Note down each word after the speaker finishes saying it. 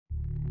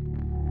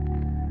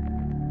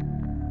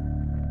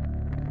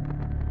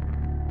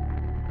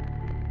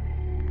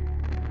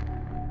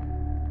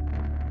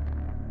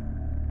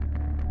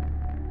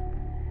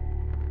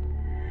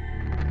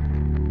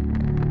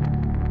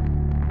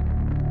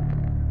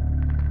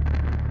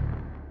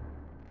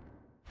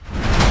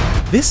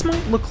This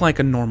might look like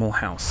a normal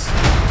house,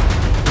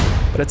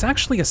 but it's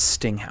actually a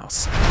sting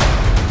house,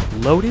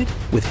 loaded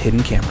with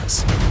hidden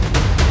cameras.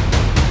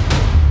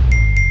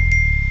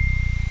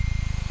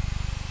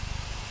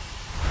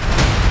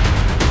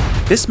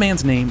 This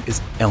man's name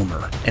is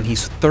Elmer, and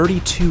he's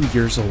 32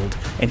 years old,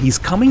 and he's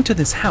coming to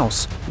this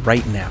house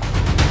right now.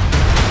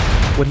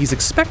 What he's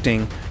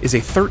expecting is a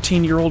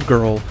 13-year-old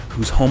girl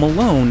who's home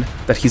alone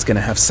that he's gonna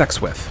have sex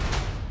with.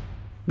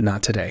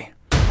 Not today.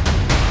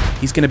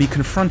 He's gonna be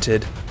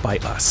confronted by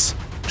us,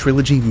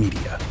 Trilogy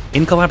Media,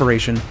 in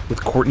collaboration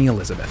with Courtney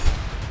Elizabeth.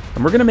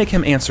 And we're gonna make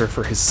him answer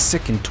for his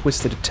sick and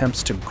twisted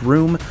attempts to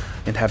groom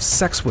and have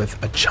sex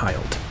with a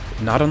child.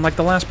 Not unlike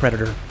the last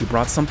predator, he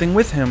brought something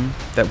with him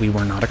that we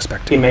were not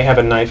expecting. He may have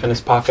a knife in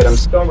his pocket.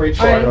 Don't reach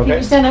for it, okay? Can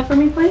you stand up for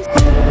me, please?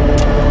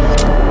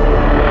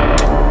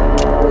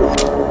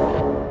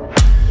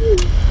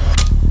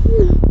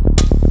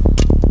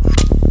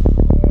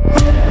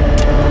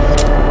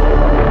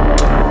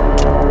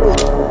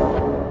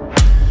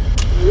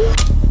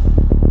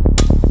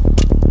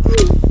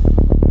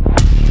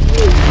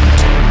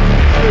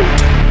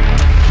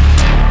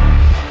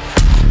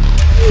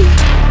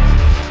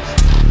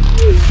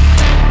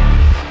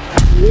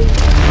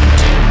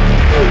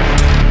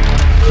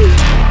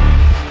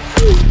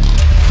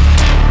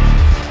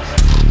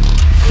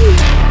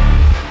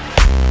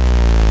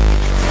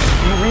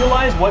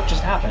 What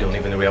just happened? Don't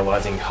even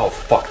realizing how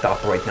fucked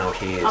up right now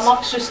he is. I'm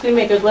Officer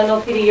Screenmaker,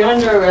 Glendale PD. You're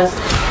under arrest.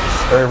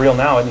 It's very real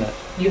now, isn't it?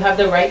 You have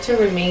the right to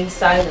remain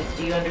silent.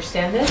 Do you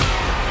understand this?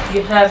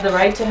 You have the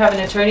right to have an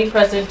attorney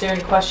present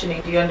during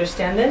questioning. Do you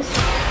understand this?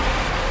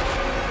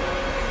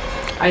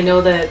 I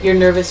know that you're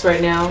nervous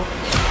right now.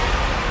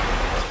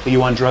 Are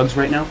you on drugs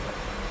right now?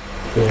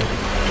 Yeah.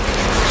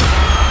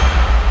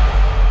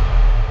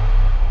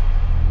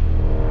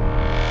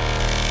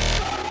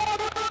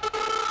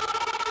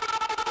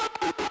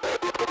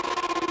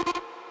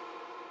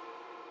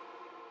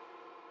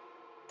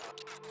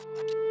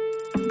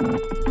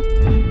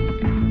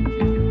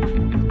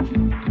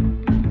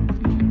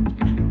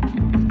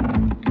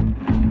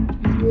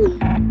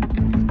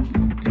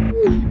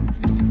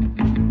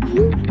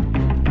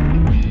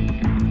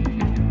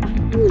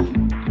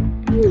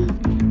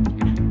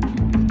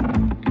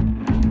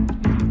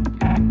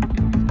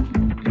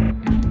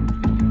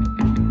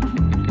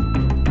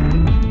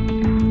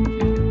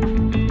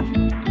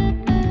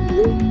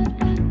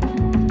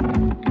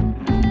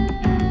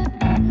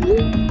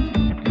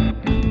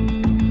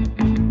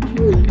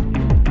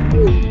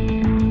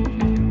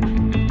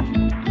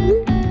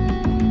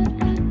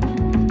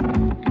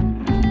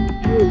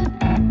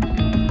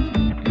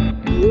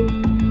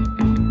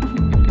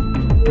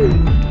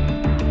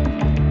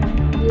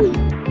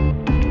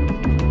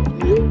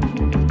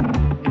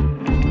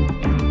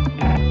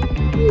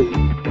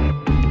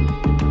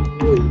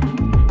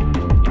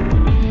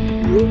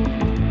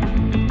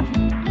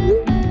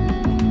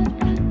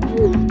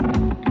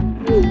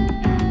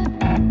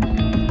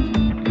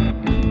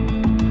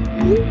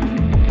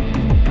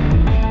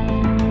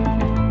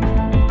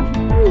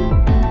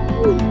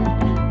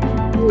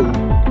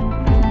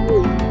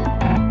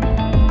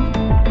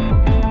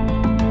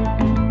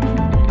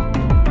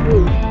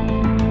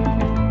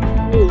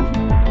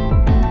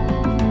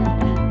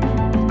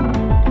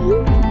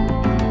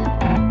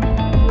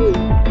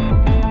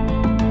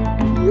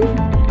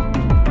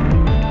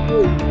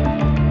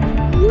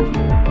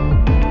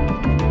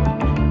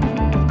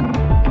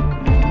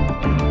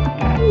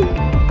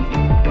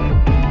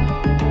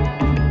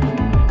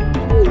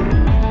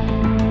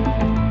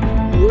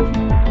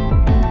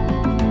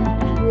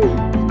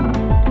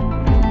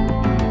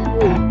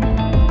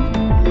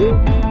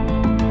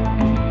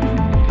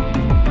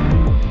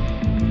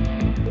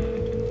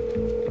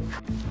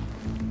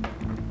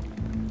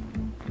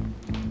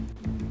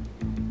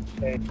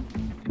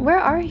 Where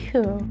are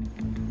you?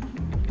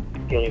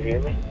 Can you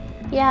hear me?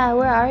 Yeah,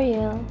 where are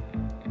you?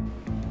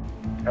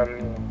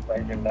 I'm by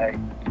the light.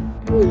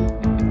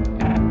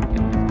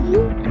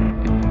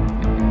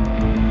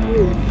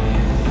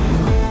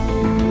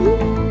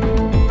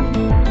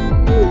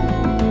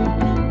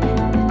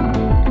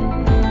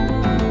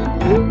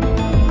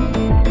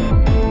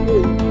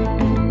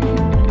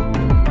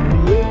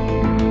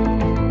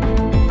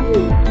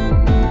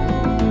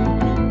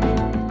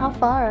 How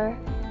far?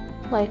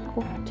 Like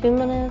 2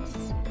 minutes?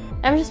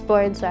 I'm just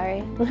bored,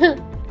 sorry.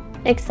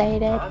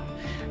 Excited. Huh?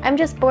 I'm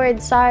just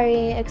bored,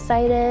 sorry.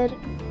 Excited.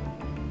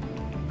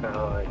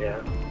 Oh,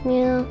 yeah.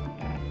 Yeah.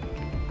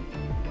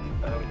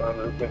 I'm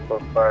looking for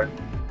park.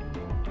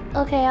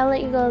 Okay, I'll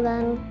let you go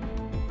then.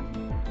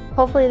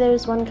 Hopefully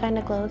there's one kind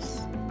of close.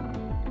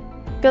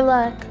 Good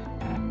luck.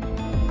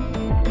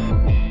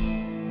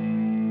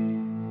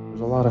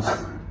 There's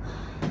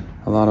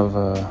a lot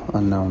of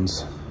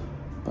unknowns,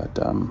 but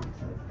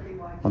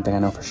one thing I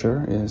know for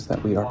sure is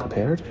that we are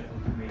prepared,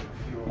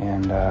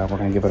 and we're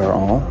gonna give it our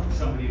all.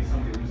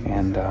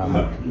 And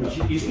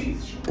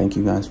thank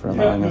you guys for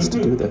allowing us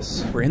to do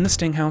this. We're in the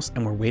Sting House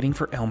and we're waiting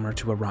for Elmer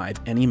to arrive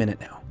any minute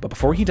now. But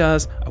before he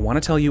does, I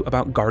want to tell you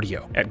about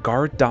Guardio at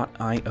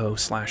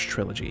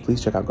guard.io/trilogy.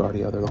 Please check out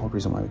Guardio. They're the whole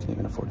reason why we can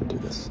even afford to do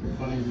this.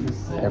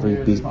 Every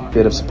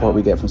bit of support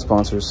we get from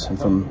sponsors and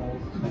from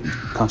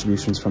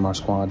contributions from our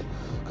squad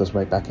goes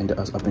right back into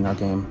us upping our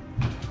game.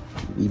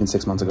 Even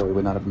 6 months ago, we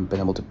would not have been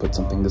able to put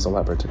something this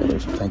elaborate together,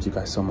 so thank you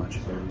guys so much.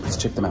 Please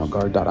check them out,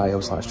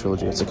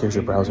 guard.io/trilogy. It secures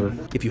your browser.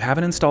 If you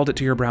haven't installed it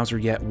to your browser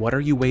yet, what are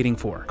you waiting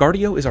for?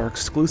 Guardio is our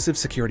exclusive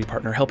security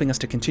partner, helping us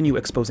to continue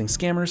exposing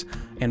scammers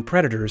and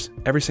predators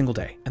every single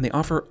day, and they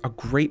offer a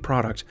great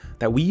product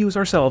that we use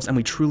ourselves and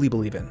we truly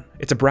believe in.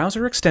 It's a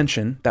browser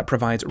extension that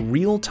provides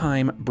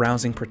real-time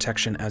browsing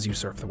protection as you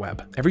surf the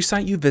web. Every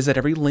site you visit,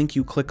 every link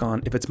you click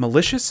on, if it's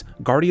malicious,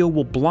 Guardio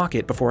will block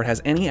it before it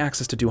has any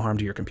access to do harm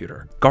to your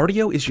computer.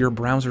 Guardio is your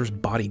browser's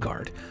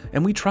bodyguard,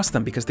 and we trust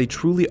them because they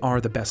truly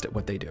are the best at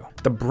what they do.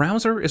 The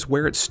browser is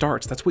where it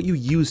starts. That's what you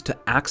use to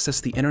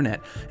access the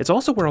internet. It's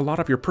also where a lot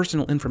of your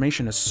personal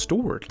information is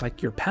stored,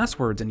 like your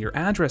passwords and your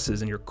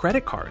addresses and your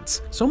credit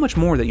cards. So much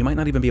more that you might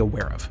not even be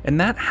aware of. And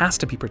that has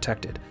to be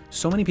protected.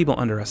 So many people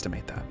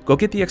underestimate that. Go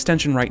get the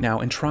extension right now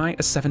and try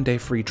a 7-day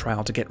free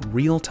trial to get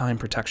real-time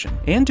protection.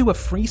 And do a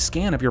free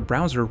scan of your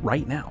browser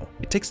right now.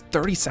 It takes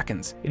 30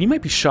 seconds, and you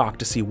might be shocked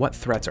to see what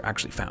threats are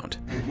actually found.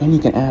 And you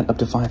can add up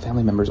to 5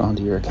 family members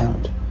onto your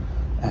account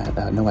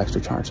at no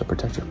extra charge. So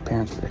protect your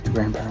parents, protect your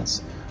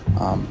grandparents,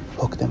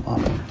 hook them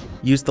up.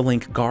 Use the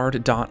link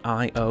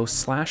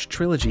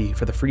guard.io/trilogy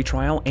for the free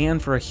trial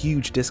and for a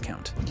huge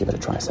discount. Give it a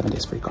try. 7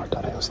 days free.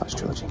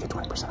 Guard.io/trilogy and get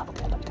 20% off.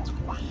 Okay, love you guys.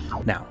 Wow.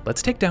 Now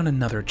let's take down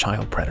another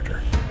child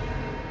predator.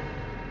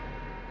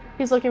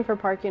 He's looking for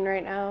parking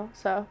right now,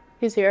 so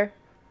he's here.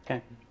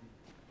 Okay.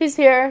 He's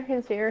here.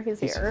 He's here. He's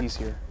here. He's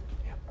here.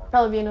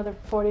 Probably be another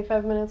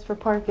 45 minutes for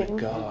parking.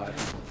 God.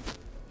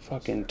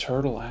 Fucking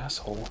turtle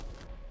asshole.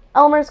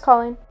 Elmer's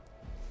calling.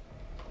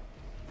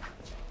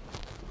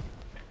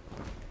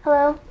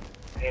 Hello.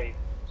 Hey,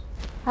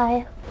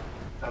 Hi.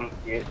 I'm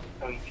here.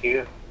 I'm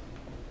here.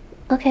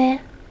 Okay.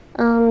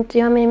 Do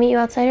you want me to meet you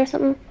outside or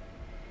something?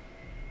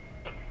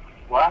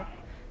 What?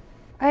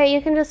 Alright,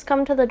 you can just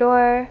come to the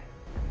door.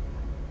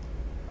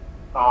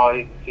 Oh,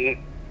 it's here.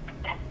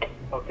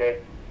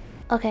 Okay.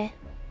 Okay.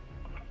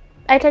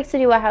 I texted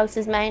you what house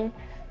is mine.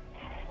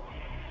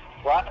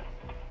 What?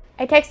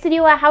 I texted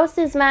you what house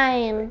is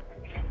mine.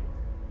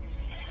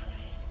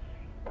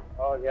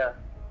 Oh, yeah.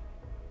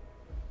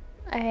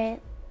 Alright.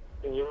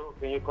 Can you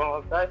come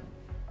outside?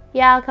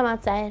 Yeah, I'll come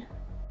outside.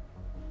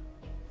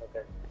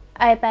 Okay.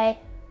 Alright, bye.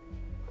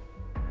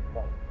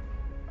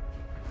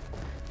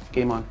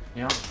 Game on.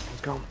 Yeah,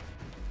 let's go.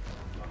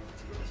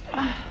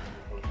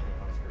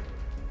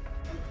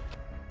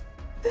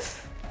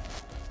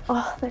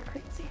 Oh, they're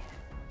crazy.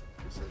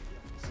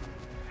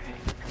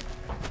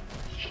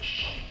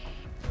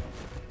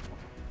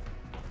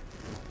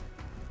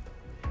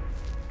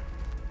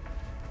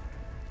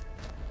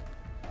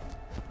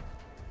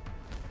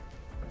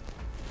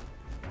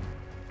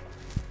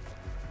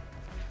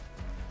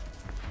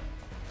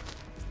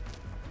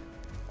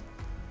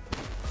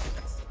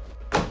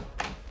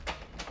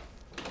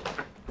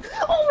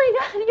 Oh my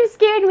god, you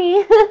scared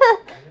me.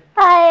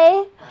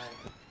 Hi.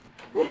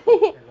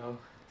 Hello.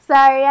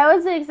 Sorry, I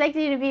wasn't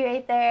expecting you to be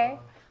right there.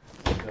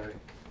 Okay.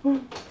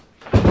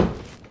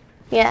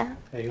 Yeah.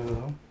 Hey, you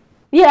know?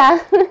 Yeah.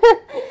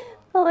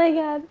 Oh my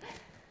god.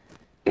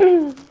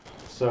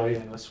 Sorry,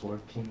 I was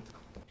working.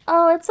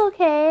 Oh, it's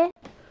okay.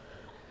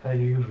 Are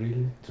you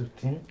really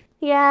 13?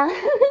 Yeah.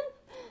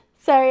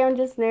 Sorry, I'm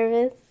just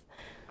nervous.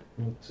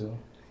 Me too.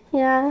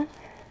 Yeah.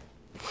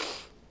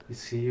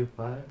 Is he your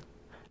father?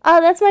 Oh,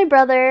 that's my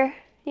brother.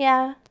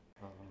 Yeah.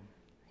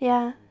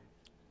 Yeah.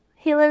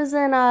 He lives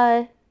in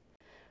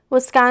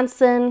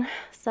Wisconsin,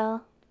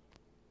 so.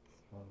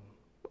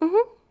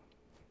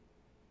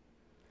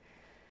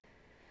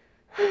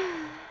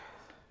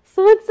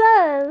 So what's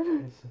up?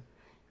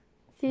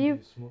 Did you?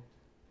 Smoke?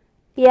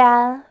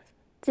 Yeah.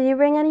 Did you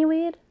bring any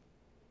weed?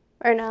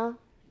 Or no?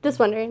 Just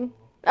wondering.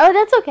 Oh,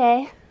 that's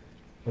okay.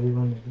 What do you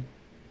want to do?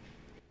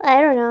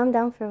 I don't know. I'm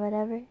down for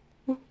whatever.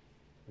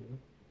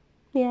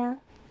 Yeah.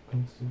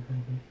 Come see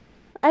something?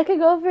 I could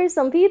go for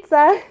some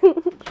pizza.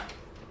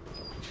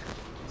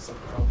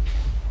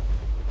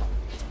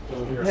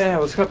 Yeah,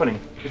 what's happening?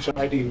 Get your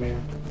ID, man.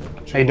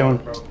 How you doing?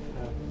 Bro.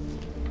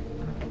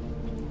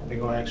 They're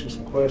gonna ask you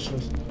some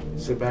questions.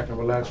 Sit back and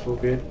relax for a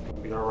bit.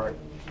 You'll be all right.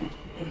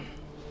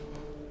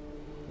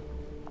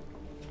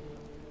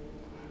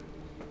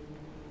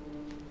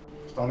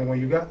 It's the only one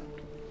you got?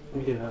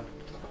 Yeah.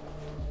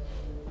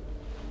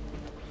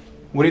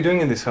 What are you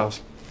doing in this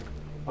house?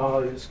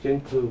 I just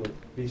came to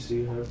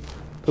visit her.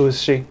 Who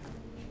is she?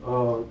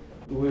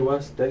 We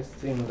was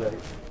texting like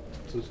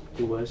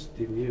to watch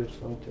TV or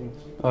something.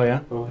 Oh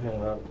yeah? Or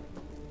hang out.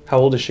 How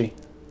old is she?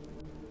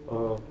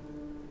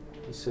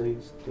 He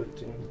says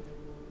 13.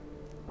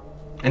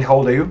 And how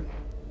old are you?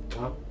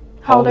 Huh?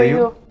 How old are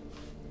you?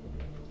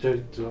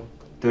 32.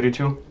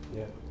 32?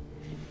 Yeah.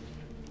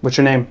 What's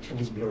your name?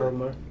 It's blurry.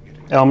 Elmer.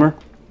 Elmer?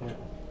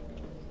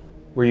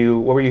 What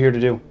were you here to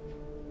do?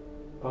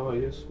 Oh, I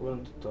just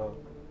want to talk.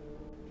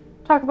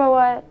 Talk about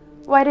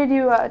what? Why did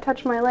you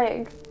touch my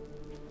leg?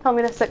 Tell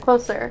me to sit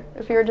closer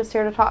if you were just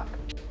here to talk.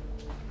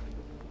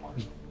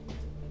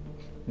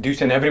 Do you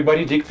send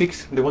everybody dick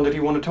pics? The one that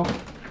you want to talk?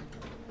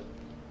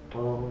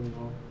 Oh,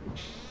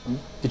 no.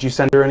 Did you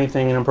send her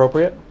anything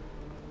inappropriate?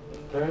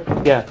 Her?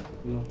 Yeah.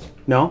 No.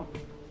 No?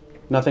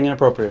 Nothing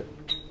inappropriate.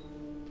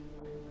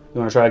 You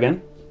want to try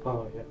again?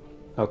 Oh, yeah.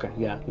 Okay,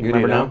 yeah. You You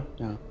remember do now?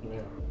 now? Yeah. Yeah.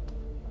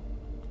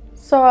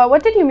 So,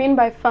 what did you mean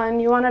by fun?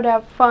 You wanted to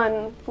have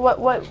fun.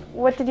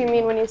 What did you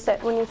mean when you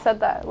said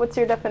that? What's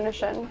your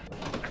definition?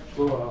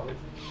 Go out.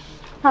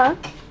 Huh?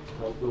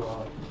 I'll go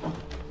out.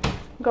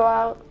 Go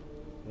out.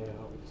 Yeah.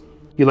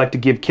 You like to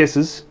give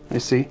kisses, I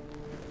see.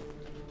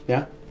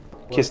 Yeah?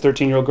 Kiss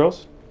 13-year-old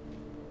girls?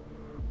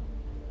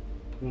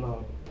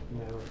 No,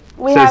 never.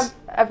 We Says- have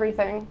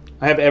everything.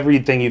 I have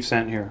everything you've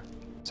sent here.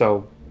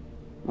 So,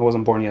 I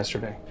wasn't born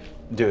yesterday.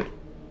 Dude,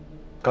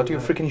 cut your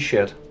freaking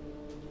shit.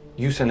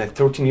 You send a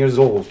 13 years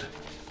old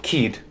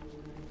kid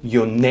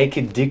your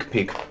naked dick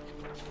pic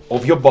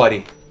of your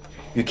body.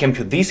 You came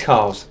to this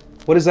house.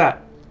 What is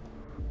that?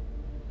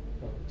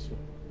 Oh, it's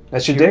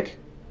That's your dick?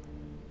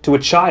 To a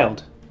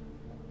child?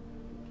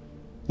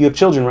 You have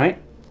children, right?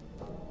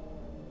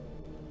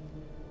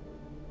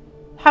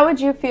 How would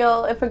you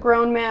feel if a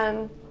grown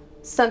man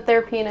sent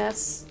their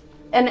penis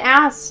and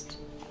asked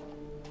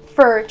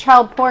for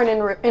child porn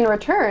in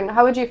return?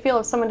 How would you feel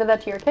if someone did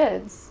that to your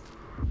kids?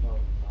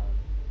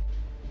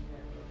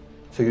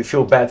 So you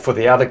feel bad for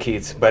the other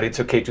kids, but it's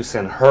okay to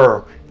send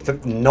her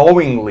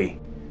knowingly.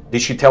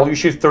 Did she tell you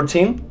she's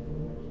 13?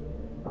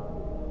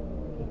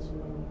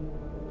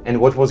 And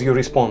what was your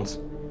response?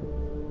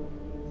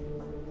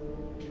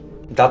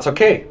 That's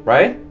okay,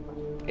 right?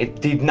 It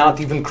did not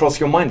even cross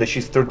your mind that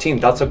she's 13.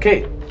 That's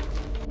okay.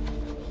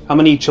 How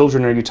many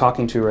children are you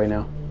talking to right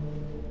now?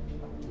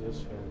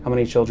 just her. How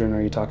many children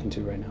are you talking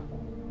to right now?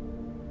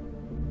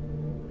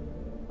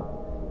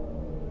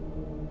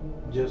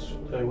 Just,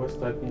 I was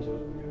talking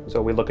to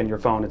So we look in your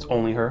phone, it's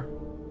only her?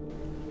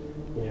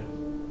 yeah.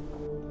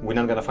 We're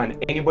not gonna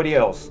find anybody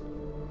else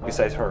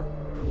besides her.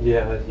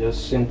 Yeah,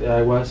 just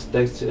I was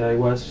texting, I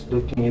was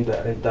looking in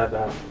that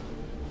app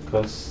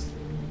because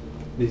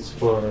it's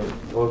for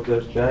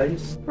older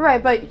guys.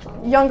 Right, but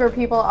younger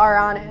people are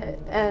on it,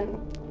 and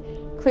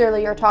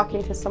clearly you're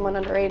talking to someone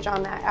underage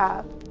on that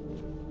app.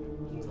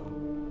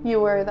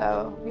 You were,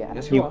 though, yeah.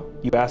 Yes, you are.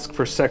 You ask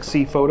for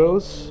sexy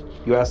photos?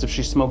 You asked if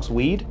she smokes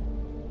weed?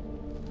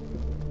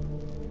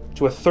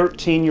 To a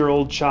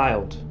 13-year-old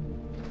child.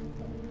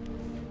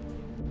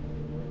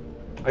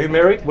 Are you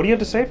married? What do you have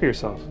to say for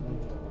yourself?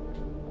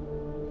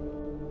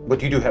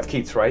 But you do have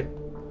kids, right?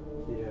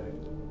 Yeah,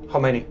 How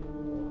many?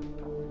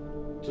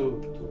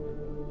 two.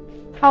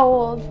 How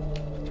old?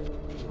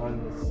 One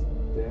is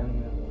 10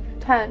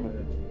 and 10. 11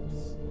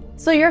 years.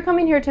 So you're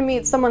coming here to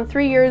meet someone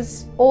 3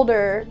 years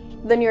older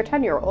than your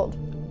 10-year-old.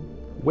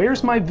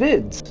 Where's my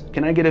vids?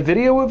 Can I get a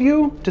video of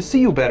you to see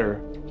you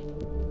better?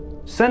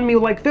 Send me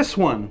like this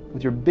one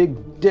with your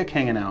big dick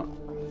hanging out.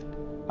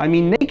 I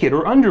mean naked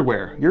or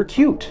underwear. You're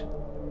cute.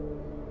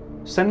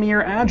 Send me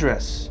your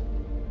address.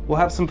 We'll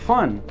have some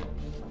fun.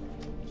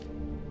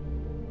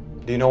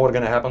 Do you know what's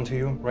gonna happen to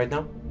you right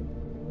now?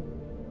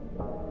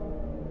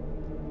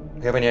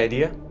 You have any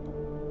idea?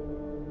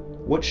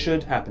 What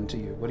should happen to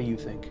you? What do you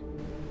think?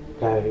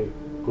 I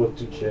go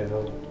to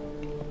jail.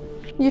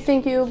 You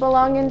think you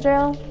belong in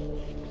jail?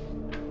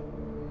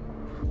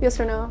 Yes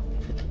or no?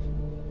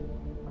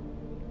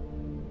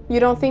 You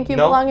don't think you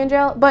No. belong in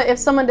jail? But if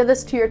someone did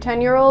this to your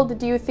 10-year-old,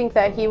 do you think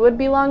that he would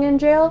belong in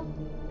jail?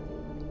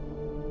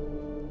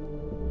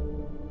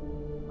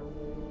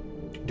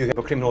 Do you have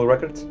a criminal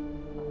record?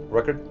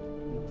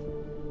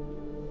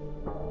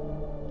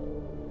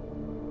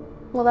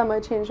 Well, that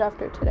might change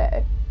after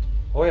today.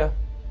 Oh yeah.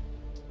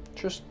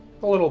 Just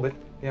a little bit,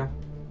 yeah.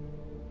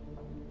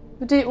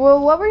 Well,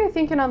 what were you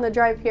thinking on the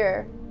drive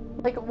here?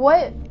 Like,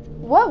 what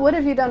would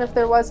have you done if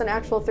there was an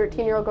actual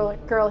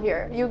 13-year-old girl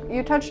here?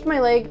 You touched my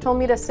leg, told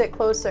me to sit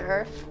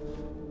closer.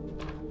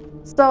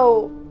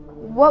 So,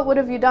 what would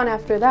have you done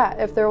after that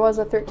if there was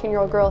a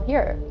 13-year-old girl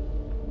here?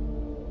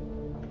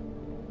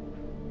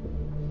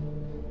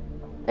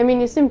 I mean,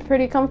 you seemed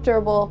pretty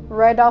comfortable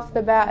right off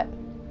the bat.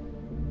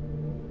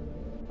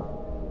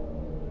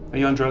 Are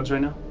you on drugs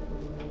right now?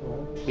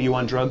 Are you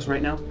on drugs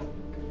right now?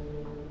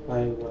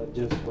 I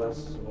just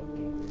was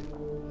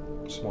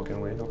smoking.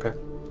 Smoking weed, okay.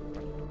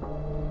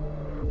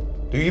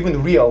 Do you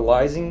even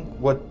realizing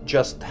what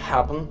just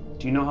happened?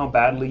 Do you know how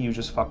badly you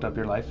just fucked up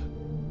your life?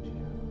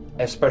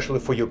 Especially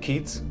for your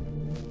kids?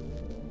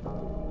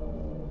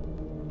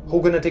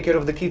 Who gonna take care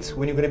of the kids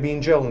when you're gonna be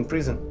in jail, in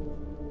prison?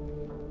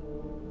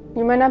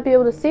 You might not be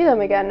able to see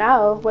them again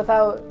now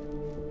without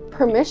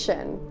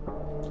permission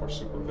Or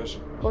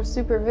supervision. or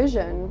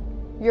supervision.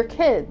 Your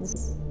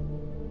kids.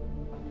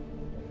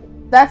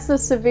 That's the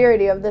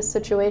severity of this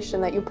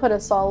situation that you put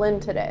us all in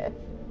today.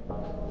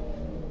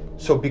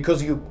 So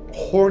because you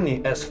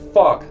horny as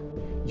fuck,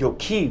 your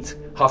kids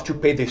have to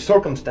pay the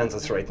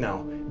circumstances right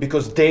now.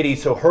 because daddy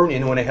is so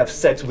horny when I have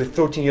sex with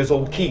 13 years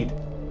old kid.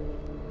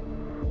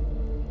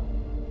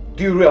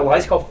 Do you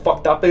realize how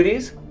fucked up it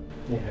is?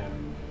 Yeah.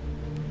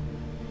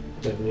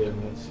 That really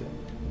makes it.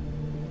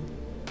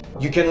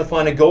 You cannot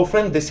find a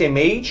girlfriend the same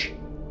age?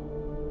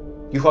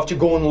 You have to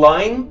go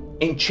online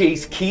and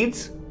chase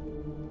kids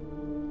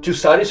to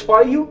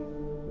satisfy you?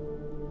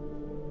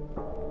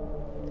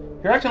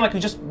 You're acting like you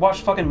just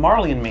watched fucking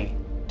Marley and Me.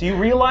 Do you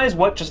realize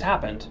what just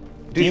happened?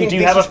 Do you think do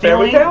this have is a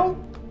fairy feeling? tale?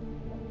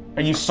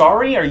 Are you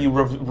sorry? Are you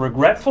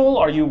regretful?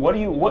 Are you? What are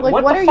you? What? Like,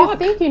 what what the are fuck?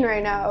 you thinking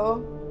right now?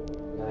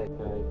 Like,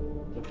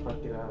 I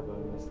fucked it up,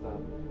 I messed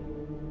up.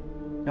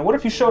 Now, what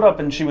if you showed up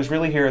and she was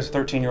really here as a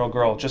 13-year-old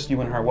girl, just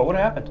you and her? What would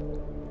have happened?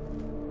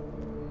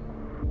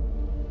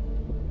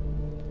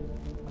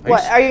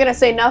 What, are you gonna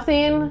say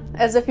nothing?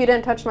 As if you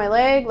didn't touch my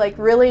leg? Like,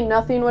 really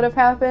nothing would have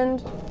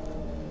happened?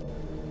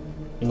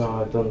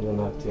 No, I don't do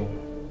nothing.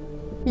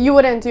 You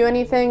wouldn't do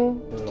anything?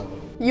 No.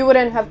 You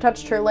wouldn't have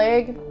touched her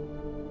leg?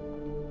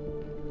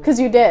 Because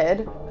you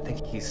did. I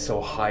think he's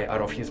so high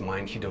out of his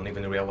mind he don't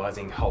even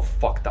realizing how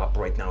fucked up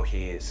right now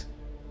he is.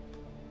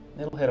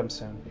 It'll hit him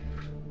soon.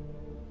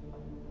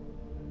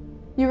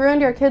 You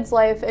ruined your kid's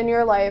life and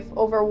your life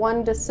over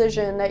one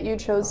decision that you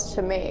chose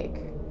to make.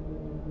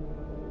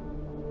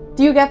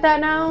 Do you get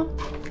that now?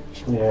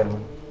 Yeah.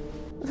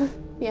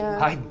 Yeah.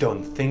 I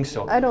don't think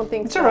so. I don't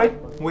think It's so. alright.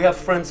 We have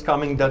friends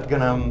coming that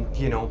gonna,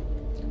 you know,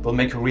 will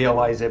make you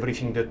realize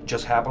everything that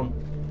just happened.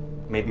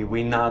 Maybe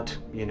we're not,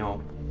 you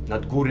know,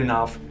 not good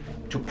enough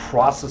to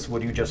process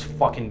what you just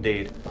fucking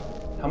did.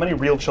 How many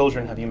real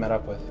children have you met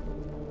up with?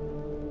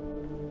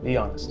 Be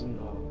honest.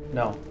 No.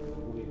 No.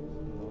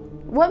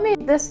 What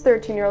made this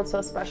 13-year-old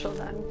so special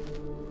then?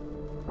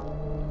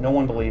 No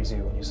one believes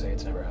you when you say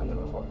it's never happened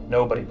before.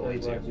 Nobody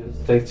believes I you. was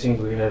just texting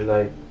with her,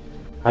 like,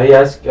 I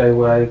asked,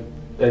 I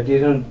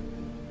didn't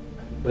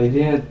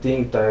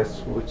think that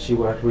she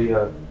was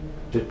real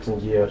 13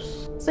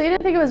 years. So you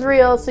didn't think it was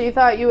real, so you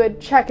thought you would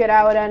check it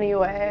out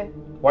anyway.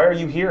 Why are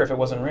you here if it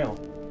wasn't real?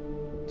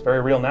 It's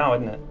very real now,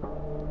 isn't it?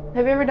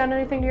 Have you ever done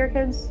anything to your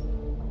kids?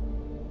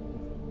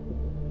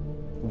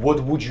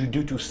 What would you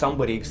do to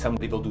somebody if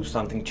somebody will do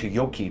something to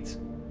your kids?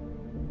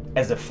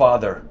 As a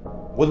father,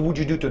 what would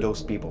you do to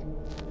those people?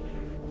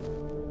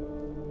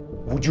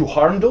 Would you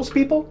harm those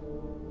people?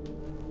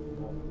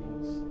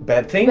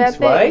 Bad things, Bad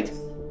right? things.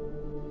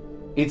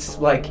 It's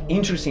like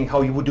interesting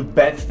how you would do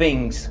bad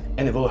things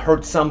and it will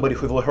hurt somebody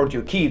who will hurt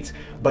your kids,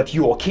 but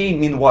you okay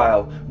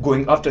meanwhile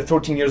going after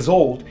 13 years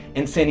old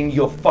and sending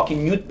your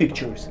fucking nude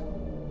pictures.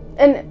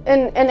 And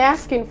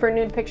asking for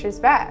nude pictures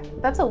back.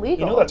 That's illegal.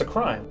 You know that's a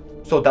crime.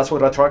 So that's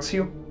what attracts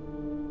you?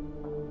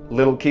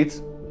 Little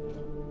kids?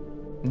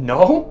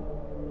 No?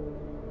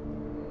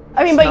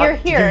 I mean, It's but not- you're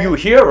here. You're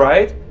here,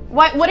 right?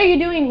 What are you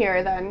doing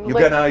here then?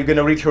 You're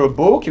gonna read her a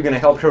book, you're gonna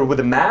help her with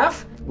the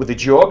math, with the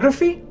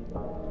geography?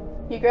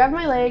 You grabbed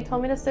my leg,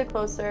 told me to sit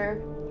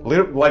closer.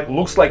 Like,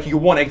 looks like you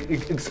wanna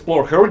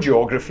explore her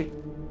geography,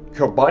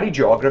 her body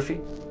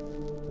geography.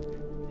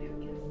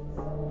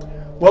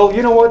 Well,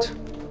 you know what?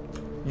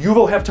 You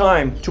will have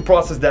time to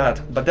process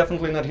that, but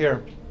definitely not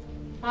here.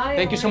 Hi,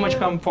 Thank you so much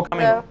for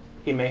coming. Yeah.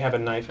 He may have a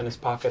knife in his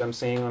pocket, I'm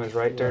seeing on his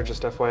right there,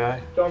 just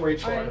FYI. Don't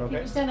reach for Alright, it, can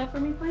okay? you stand up for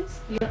me, please?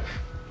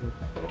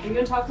 Are you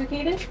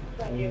intoxicated?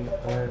 I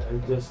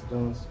just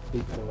don't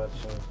speak too much.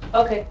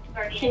 Okay.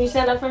 Can you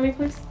stand up for me,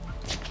 please?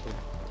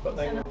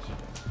 Thank you.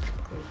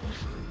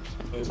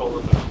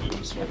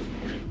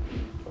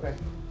 Okay.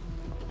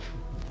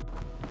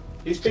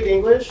 You speak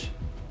English?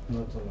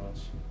 Not too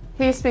much.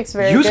 He speaks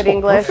very You good spoke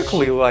English.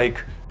 perfectly,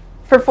 like.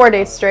 For 4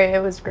 days straight,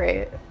 it was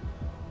great.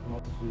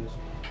 Mostly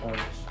Spanish.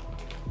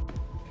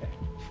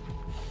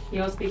 You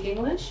don't speak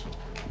English?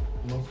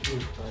 Mostly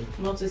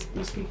Spanish.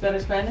 You speak better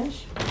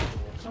Spanish?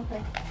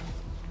 Okay.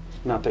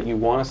 Not that you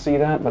want to see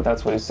that, but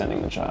that's what he's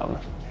sending the child.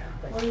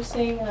 What are you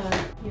saying?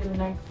 You have a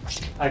knife?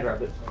 I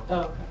grabbed it. Oh,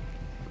 okay.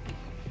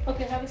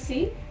 Okay, have a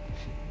seat.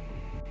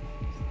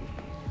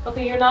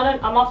 Okay, you're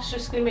not I'm Officer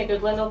Schoonmaker,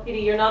 Glendale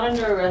PD. You're not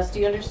under arrest. Do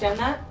you understand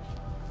that?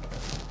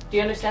 Do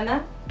you understand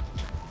that?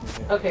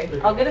 Okay,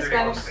 I'll get a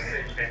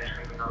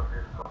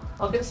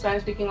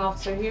Spanish-speaking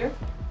officer here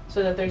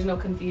so that there's no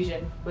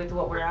confusion with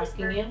what we're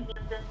asking you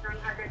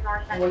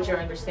and what you're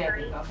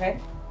understanding, okay?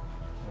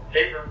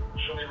 Hey,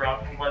 Shirley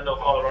Rock from Glendale,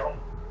 Colorado.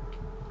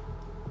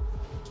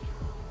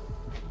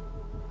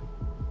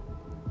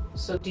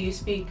 So do you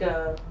speak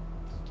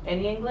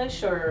any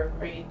English, or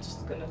are you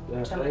just gonna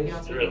tell me you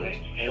don't speak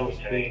English?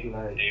 I speak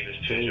like Davis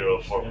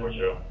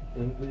 20440.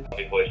 English,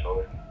 Big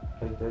voiceover.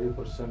 like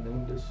 30%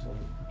 English, and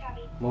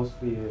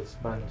mostly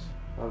Spanish.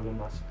 Hablo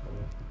más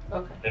español.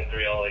 Okay. Then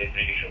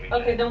 3083 show me.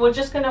 Okay, then we're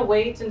just gonna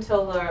wait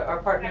until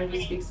our partner who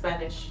speaks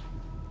Spanish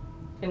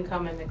can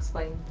come and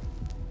explain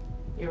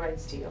your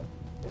rights to you,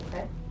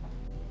 okay?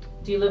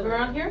 Do you live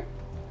around here?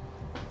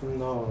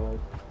 No,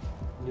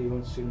 I live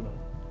in Silma.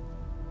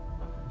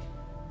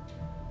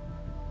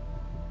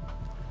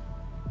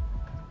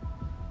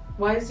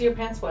 Why is your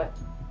pants wet?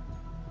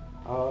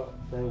 I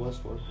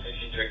was working.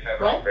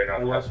 What?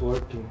 I was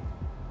working.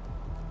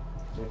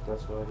 I think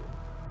that's why.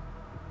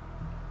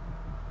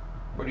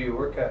 Where do you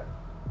work at?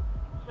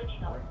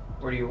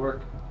 Where do you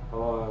work?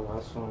 Oh, I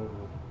was on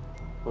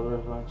Porter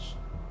Ranch.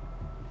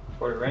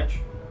 Porter Ranch?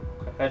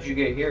 How'd you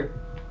get here?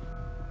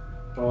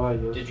 Oh, I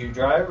just... Did you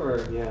drive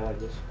or? Yeah, I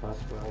just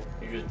passed by.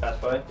 You just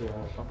passed by? Yeah.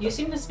 You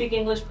seem to speak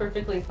English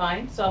perfectly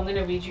fine, so I'm going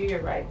to read you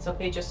your rights,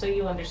 okay, just so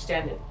you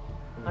understand it.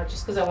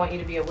 Just because I want you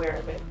to be aware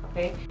of it,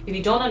 okay? If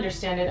you don't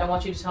understand it, I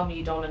want you to tell me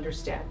you don't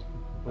understand,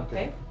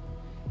 okay?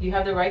 You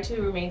have the right to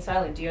remain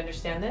silent. Do you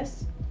understand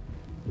this?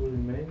 Who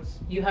remains?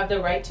 You have the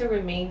right to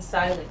remain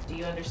silent. Do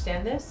you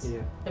understand this?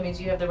 Yeah. That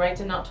means you have the right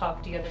to not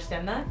talk. Do you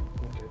understand that?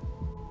 Okay.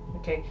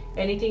 Okay.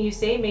 Anything you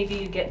say maybe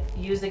you get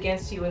used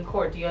against you in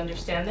court. Do you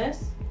understand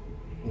this?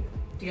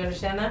 Do you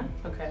understand that?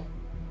 Okay.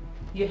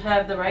 You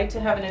have the right to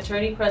have an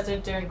attorney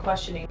present during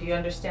questioning. Do you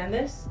understand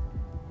this?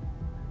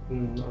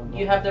 No.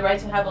 You have the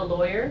right to have a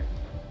lawyer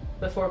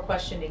before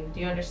questioning. Do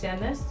you understand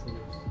this? Yes.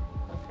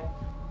 Okay.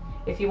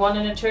 If you want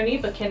an attorney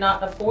but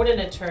cannot afford an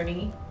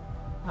attorney,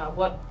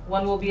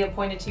 one will be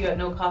appointed to you at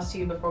no cost to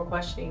you before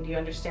questioning. Do you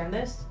understand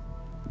this?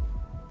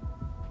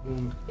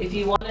 If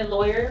you want a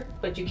lawyer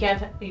but you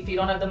can't, if you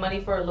don't have the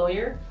money for a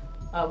lawyer,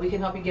 we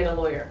can help you get a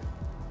lawyer.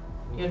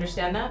 Do you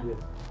understand that?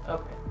 Yeah.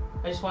 Okay.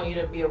 I just want you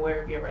to be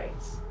aware of your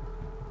rights.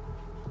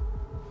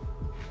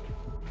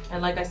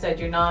 And like I said,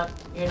 you're not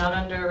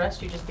under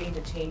arrest. You're just being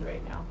detained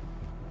right now.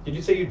 Did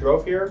you say you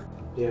drove here?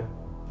 Yeah.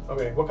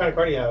 Okay. What kind of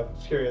car do you have?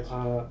 Just curious.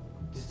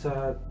 This is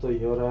a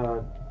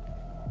Toyota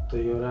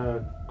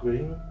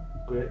green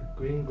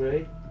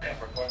gray.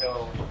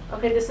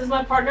 Okay, this is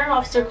my partner,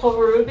 Officer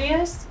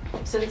Covarrubias.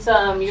 Since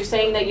you're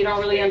saying that you don't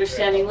really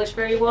understand English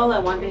very well, I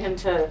wanted him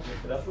to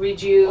read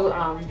you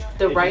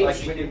the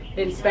rights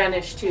in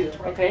Spanish too,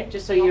 okay?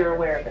 Just so you're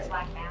aware of it.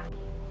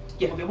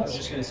 Yeah, I was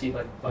just gonna see if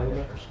I can find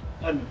it first.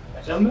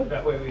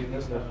 That way we know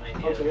an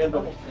idea.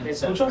 ¿Me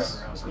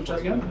escuchas? ¿Me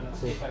escuchas bien?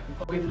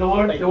 Ok,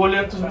 te voy a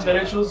leer tus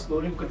derechos. Lo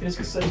único que tienes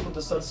que hacer es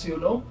contestar sí o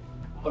no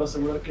para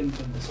asegurar que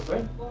entiendes, ¿ok?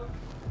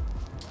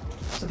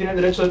 Usted tiene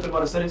el derecho de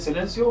permanecer en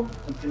silencio.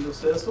 ¿Entiende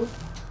usted esto?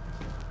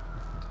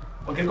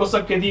 Cualquier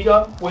cosa que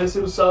diga puede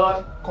ser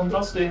usada contra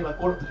usted en la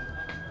corte.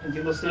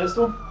 ¿Entiende usted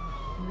esto?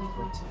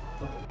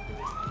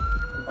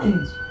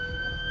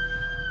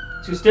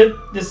 Si usted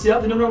desea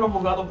tener un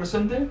abogado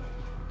presente,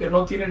 pero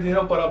no tiene el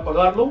dinero para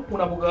pagarlo,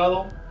 un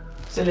abogado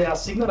se le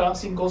asignará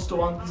sin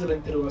costo antes de la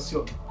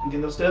interrogación.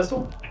 ¿Entiende usted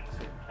esto?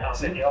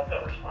 Sí.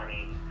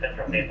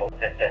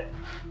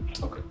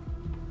 Okay.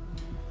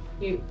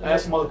 I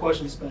asked some other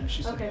questions in Spanish.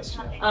 She said Okay. yes.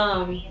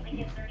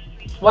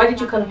 Why did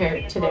you come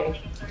here today?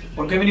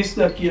 ¿Por qué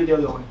viniste aquí el día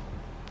de hoy?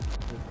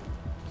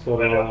 Por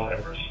ver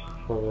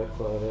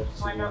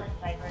si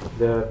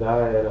de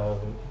verdad era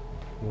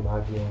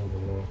alguien,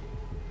 ¿no?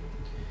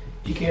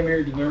 He came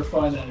here to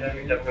verify that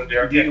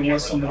there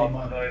was somebody in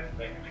mind.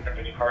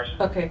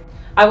 Okay.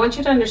 I want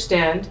you to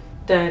understand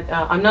that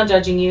I'm not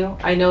judging you.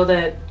 I know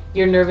that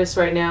you're nervous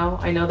right now.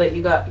 I know that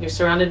you're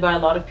surrounded by a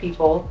lot of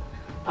people.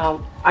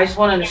 I just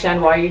want to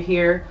understand why you're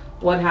here,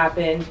 what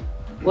happened,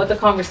 what the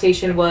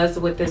conversation was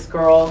with this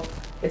girl.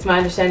 It's my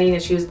understanding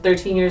that she was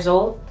 13 years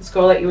old, this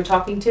girl that you were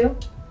talking to.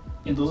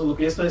 Entonces lo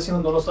que ella está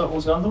diciendo no lo está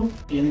juzgando.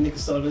 Ella tiene que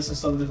tal vez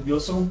estar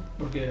nervioso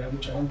porque hay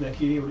mucha gente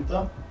aquí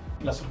ahorita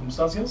en las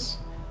circunstancias.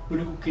 Lo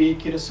único que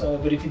quieres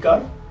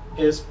verificar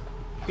es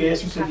qué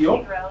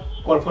sucedió,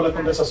 cuál fue la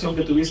conversación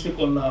que tuviste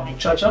con la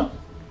muchacha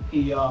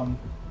y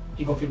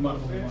confirmar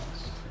lo demás.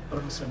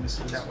 Para nuestra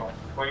investigación.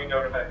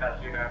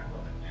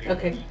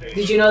 Okay.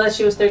 Did you know that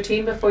she was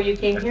 13 before you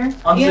came here?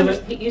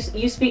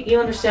 You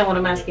understand what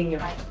I'm asking you?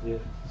 Yeah.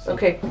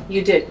 Okay,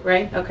 you did,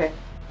 right? Okay.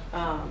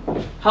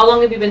 How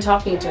long have you been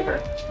talking to her?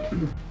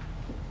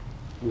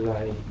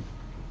 Like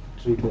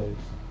 3 days.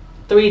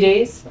 3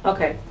 days?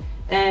 Okay.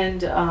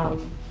 And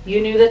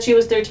you knew that she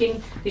was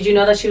 13? Did you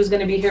know that she was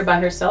going to be here by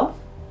herself?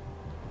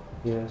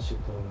 Yeah, she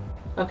told me.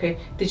 Okay.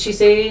 Did she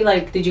say,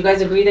 like, did you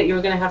guys agree that you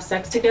were going to have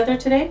sex together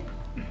today?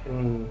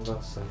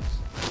 Not sex.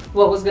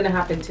 What was going to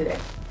happen today?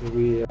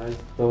 I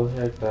told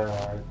her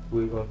that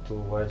we want to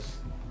watch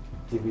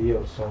TV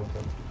or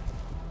something.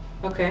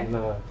 Okay.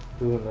 No,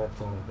 do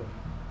nothing.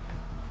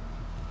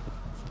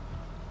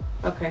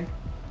 Okay.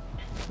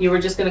 You were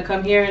just going to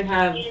come here and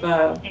have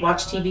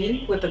watch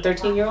TV with a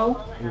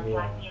 13-year-old?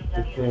 Yeah,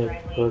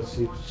 because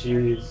if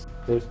she is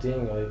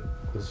 13, I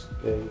was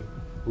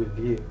with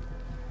you.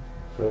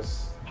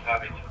 Because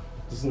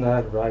it's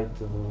not right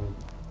to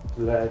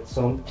let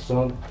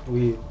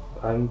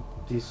I'm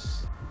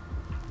this.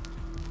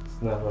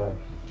 It's not right.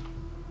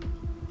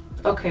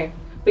 Okay.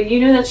 But you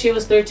knew that she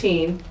was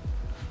 13.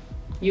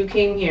 You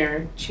came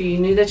here. She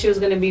knew that she was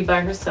going to be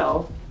by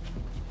herself.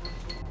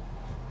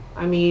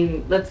 I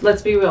mean,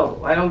 let's be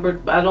real. I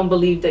don't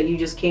believe that you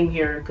just came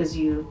here because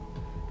you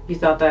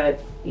thought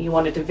that you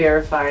wanted to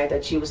verify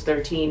that she was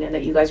 13 and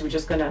that you guys were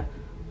just gonna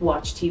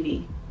watch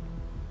TV.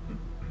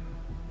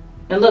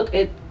 And look,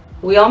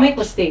 we all make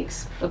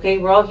mistakes, okay?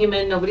 We're all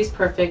human. Nobody's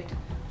perfect.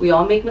 We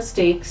all make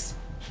mistakes.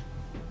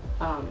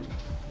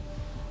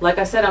 Like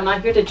I said, I'm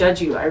not here to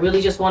judge you. I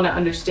really just want to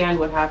understand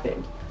what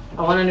happened.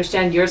 I want to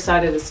understand your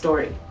side of the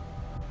story,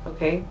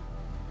 okay?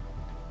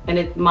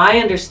 And my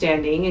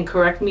understanding, and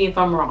correct me if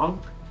I'm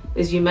wrong,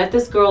 is you met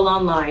this girl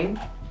online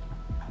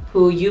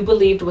who you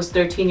believed was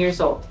 13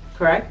 years old,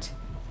 correct?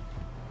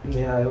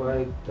 Yeah, I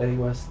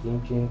was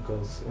thinking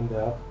because in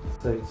the app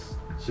it says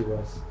she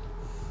was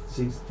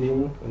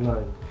 16,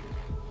 no,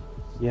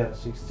 yeah,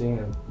 16,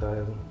 and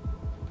then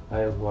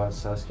I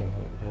was asking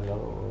her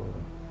hello,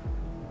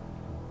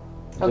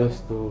 Okay.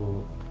 just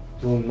to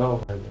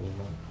know her,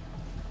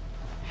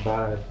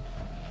 But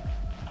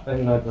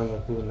I'm not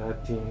gonna do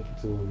nothing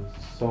to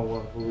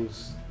someone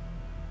who's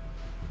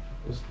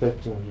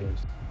 13 years.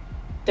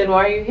 Then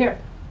why are you here?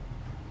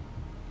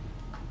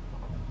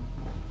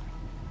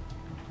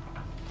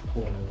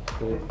 Yeah,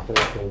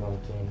 that's the one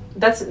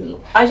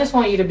thing. I just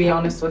want you to be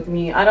honest with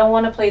me. I don't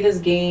want to play this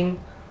game.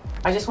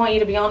 I just want you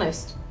to be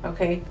honest,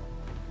 okay?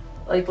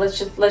 Like, let's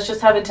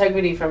just have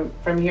integrity from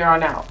here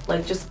on out.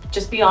 Like,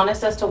 just be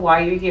honest as to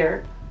why you're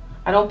here.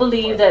 I don't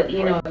believe that,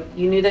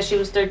 you knew that she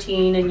was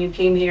 13 and you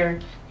came here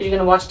because you're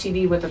gonna watch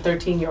TV with a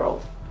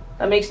 13-year-old.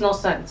 That makes no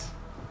sense.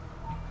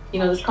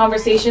 These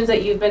conversations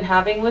that you've been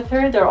having with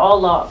her, they're all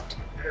logged.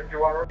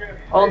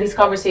 All these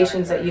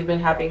conversations that you've been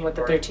having with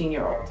the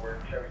 13-year-old.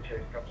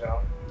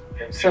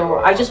 So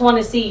I just want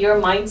to see your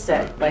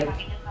mindset. Like,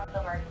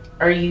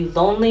 are you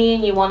lonely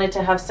and you wanted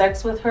to have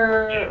sex with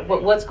her?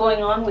 What's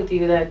going on with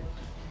you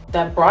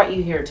that brought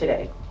you here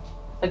today?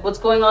 Like, what's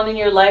going on in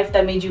your life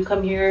that made you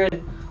come here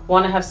and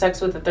want to have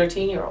sex with a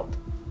 13-year-old?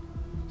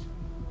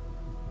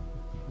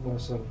 It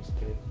was a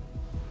mistake.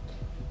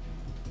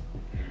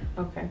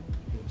 Okay.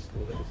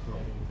 Mistake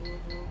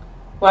is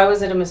Why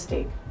was it a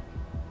mistake?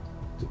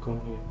 to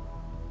come here.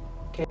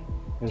 Okay.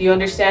 Do you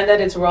understand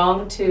that it's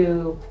wrong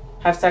to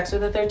have sex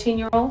with a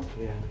 13-year-old?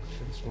 Yeah,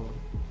 that's wrong.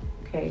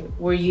 Okay.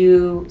 Were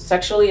you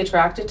sexually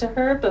attracted to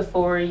her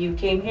before you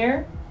came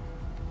here?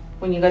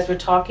 When you guys were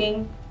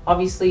talking?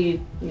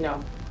 Obviously, I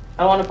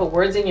don't want to put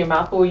words in your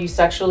mouth, but were you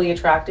sexually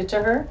attracted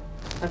to her?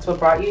 That's what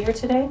brought you here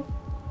today?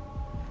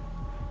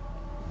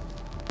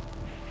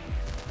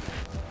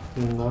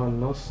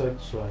 No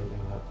sexual.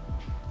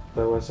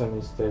 That was a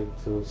mistake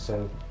to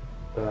send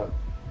the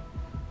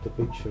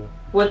picture.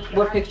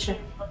 What picture?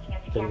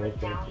 The naked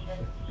picture.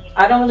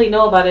 I don't really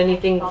know about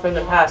anything from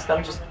the past.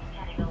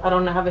 I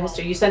don't have a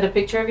history. You sent a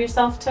picture of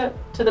yourself to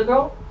the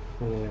girl?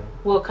 Yeah,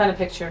 What kind of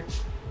picture?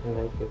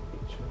 naked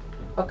picture.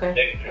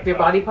 Okay. Of your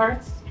body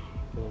parts?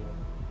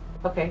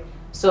 Yeah. Okay.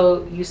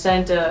 So you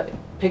sent a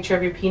picture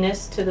of your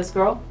penis to this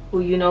girl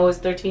who you know is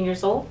 13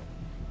 years old?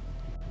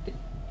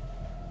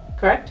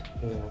 Correct?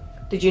 Yeah.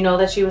 Did you know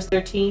that she was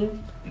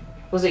 13?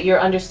 Was it your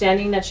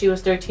understanding that she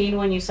was 13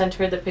 when you sent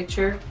her the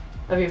picture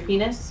of your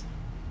penis?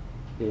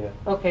 Yeah.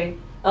 Okay.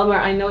 Elmer,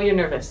 I know you're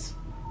nervous.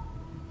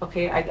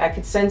 Okay, I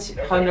could sense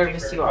how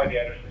nervous you are.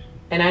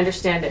 And I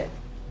understand it.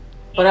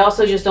 But I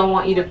also just don't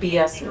want you to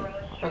BS me.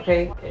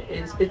 Okay?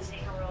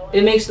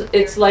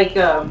 It's like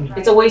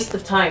it's a waste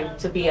of time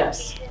to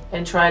BS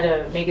and try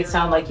to make it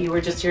sound like you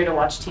were just here to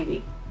watch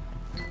TV.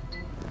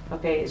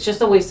 Okay, it's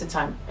just a waste of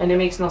time and it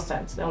makes no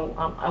sense.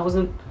 I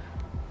wasn't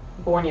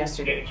born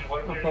yesterday.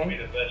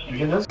 Okay?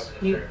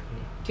 Do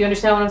you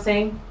understand what I'm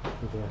saying?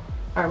 Yeah.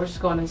 Alright, we're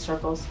just going in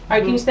circles.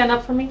 Alright, can you stand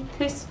up for me,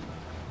 please?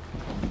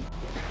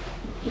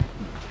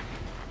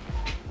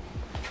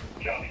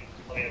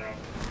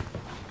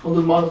 Hold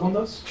the mouth on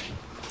us.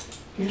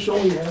 Can you show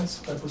me your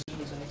hands? I position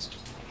his hands.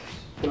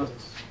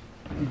 Gracias.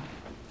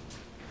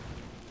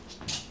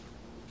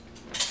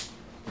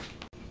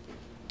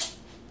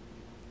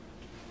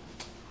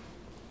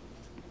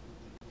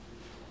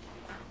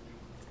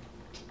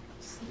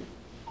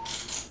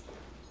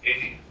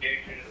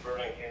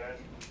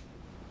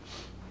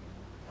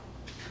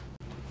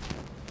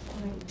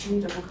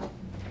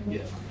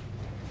 Yeah.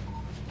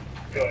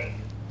 Go ahead.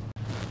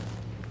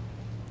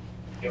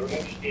 Yeah, we're going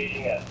to be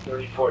staging at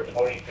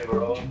 3420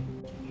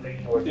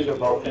 Figueroa. These are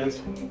both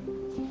his.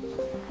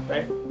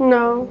 Right?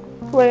 No.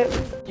 Wait.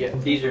 Yeah,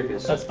 these are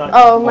his. That's fine.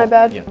 Oh, my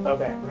bad. Yeah.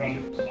 Okay.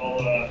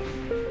 All,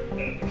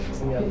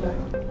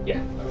 Yeah.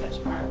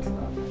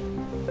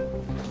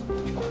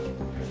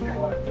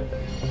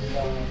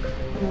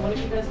 What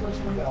do you guys look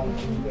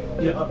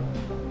like? Yeah.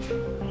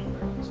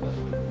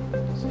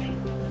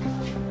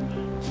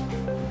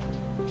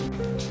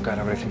 Got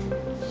everything.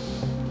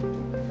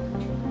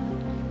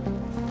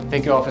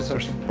 Thank you,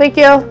 officers. Thank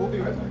you.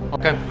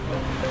 Okay.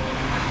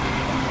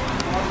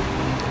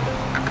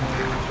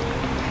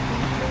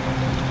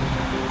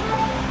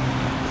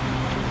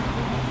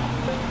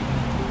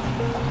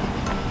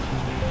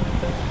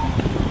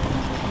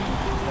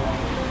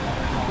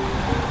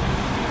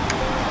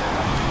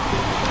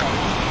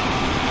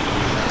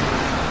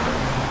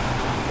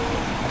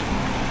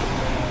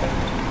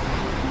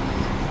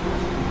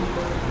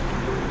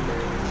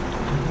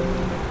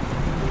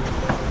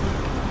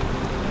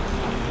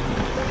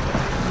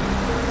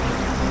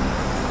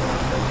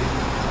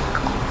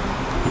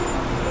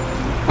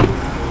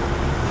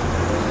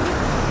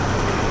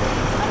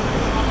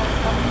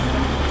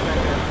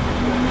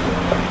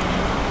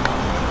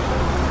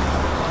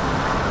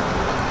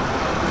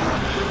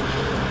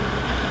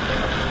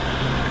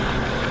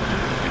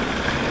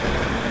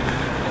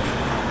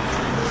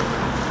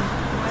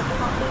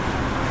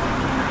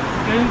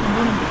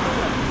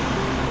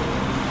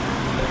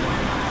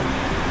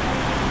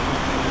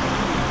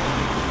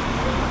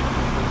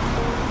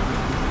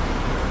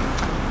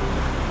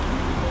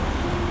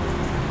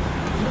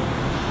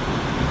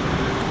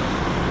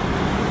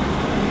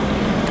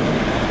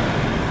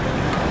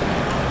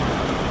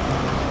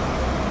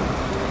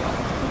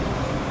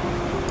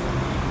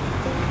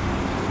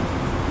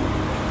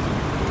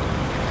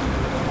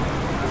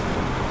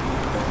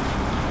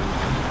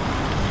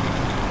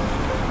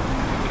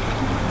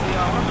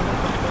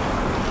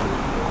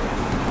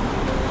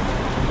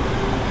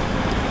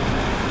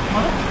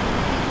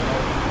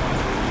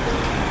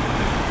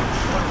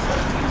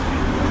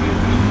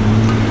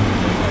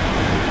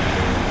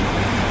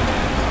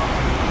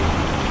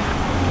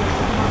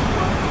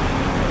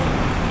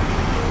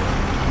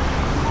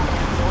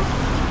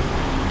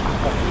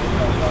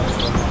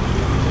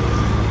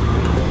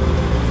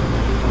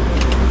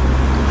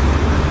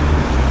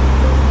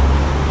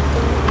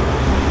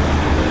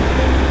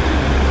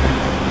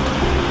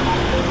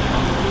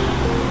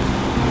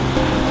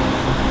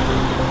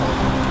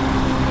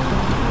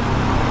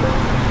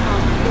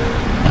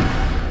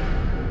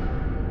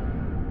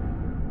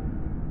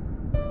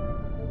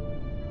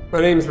 My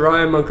name is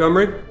Ryan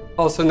Montgomery,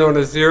 also known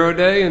as Zero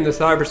Day in the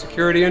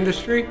cybersecurity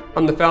industry.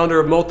 I'm the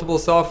founder of multiple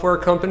software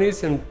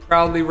companies and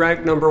proudly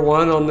ranked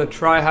 #1 on the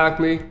Try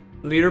Hack Me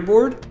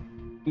leaderboard.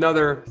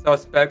 Another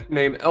suspect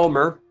named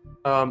Elmer.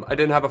 I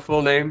didn't have a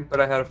full name, but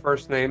I had a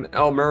first name,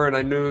 Elmer, and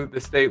I knew the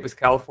state was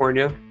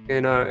California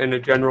in a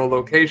general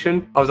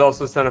location. I was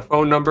also sent a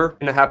phone number,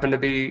 and it happened to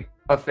be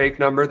a fake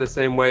number, the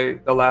same way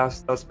the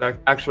last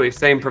suspect, actually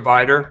same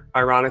provider,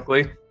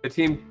 ironically. The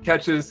team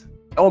catches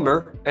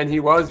Elmer, and he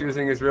was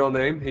using his real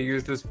name. He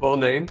used his full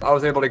name. I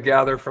was able to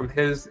gather from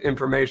his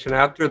information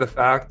after the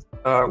fact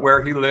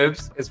where he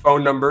lives, his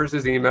phone numbers,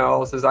 his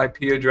emails, his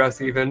IP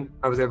address even.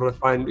 I was able to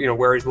find,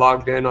 where he's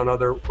logged in on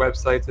other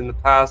websites in the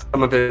past,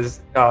 some of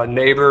his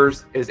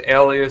neighbors, his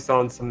alias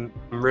on some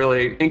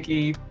really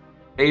hinky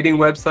dating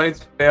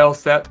websites. Bail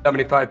set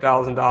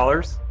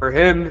 $75,000. For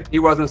him, he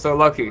wasn't so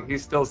lucky.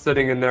 He's still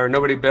sitting in there.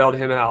 Nobody bailed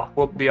him out.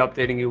 We'll be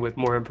updating you with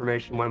more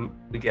information when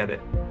we get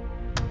it.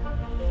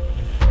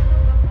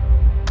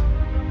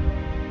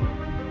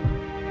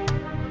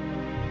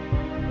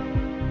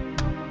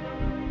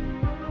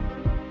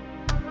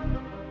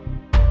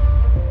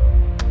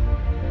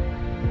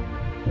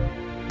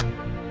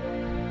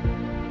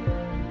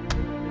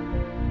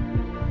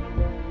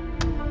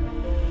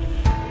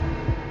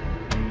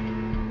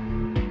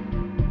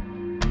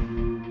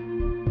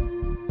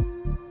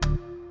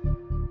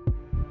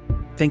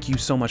 Thank you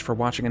so much for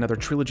watching another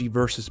Trilogy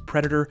vs.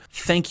 Predator.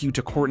 Thank you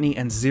to Courtney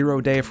and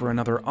Zero Day for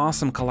another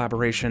awesome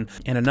collaboration,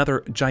 and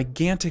another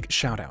gigantic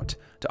shout out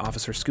to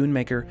Officer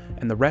Schoonmaker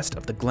and the rest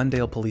of the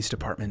Glendale Police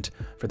Department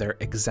for their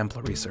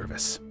exemplary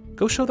service.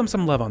 Go show them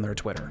some love on their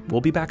Twitter.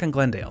 We'll be back in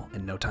Glendale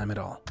in no time at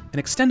all. An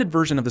extended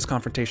version of this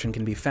confrontation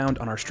can be found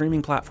on our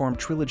streaming platform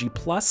Trilogy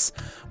Plus,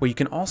 where you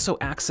can also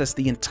access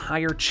the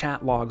entire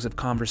chat logs of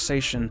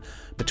conversation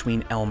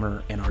between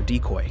Elmer and our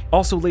decoy.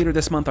 Also later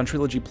this month on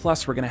Trilogy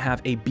Plus, we're going to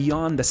have a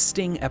Beyond the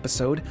Sting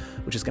episode,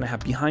 which is going to have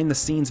behind the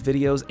scenes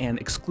videos and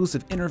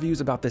exclusive interviews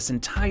about this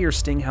entire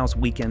Stinghouse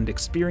weekend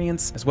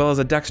experience, as well as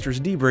a Dexter's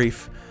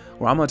debrief,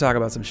 where I'm going to talk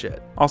about some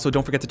shit. Also,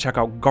 don't forget to check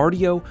out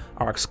Guardio,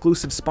 our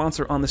exclusive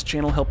sponsor on this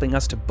channel, helping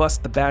us to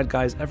bust the bad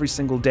guys every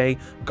single day.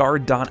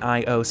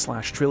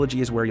 Guard.io/trilogy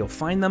is where you'll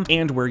find them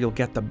and where you'll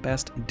get the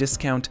best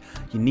discount.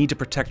 You need to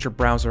protect your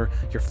browser.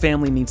 Your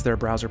family needs their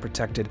browser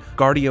protected.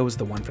 Guardio is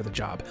the one for the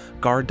job.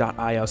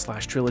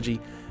 Guard.io/trilogy.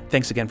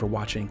 Thanks again for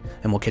watching,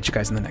 and we'll catch you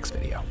guys in the next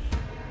video.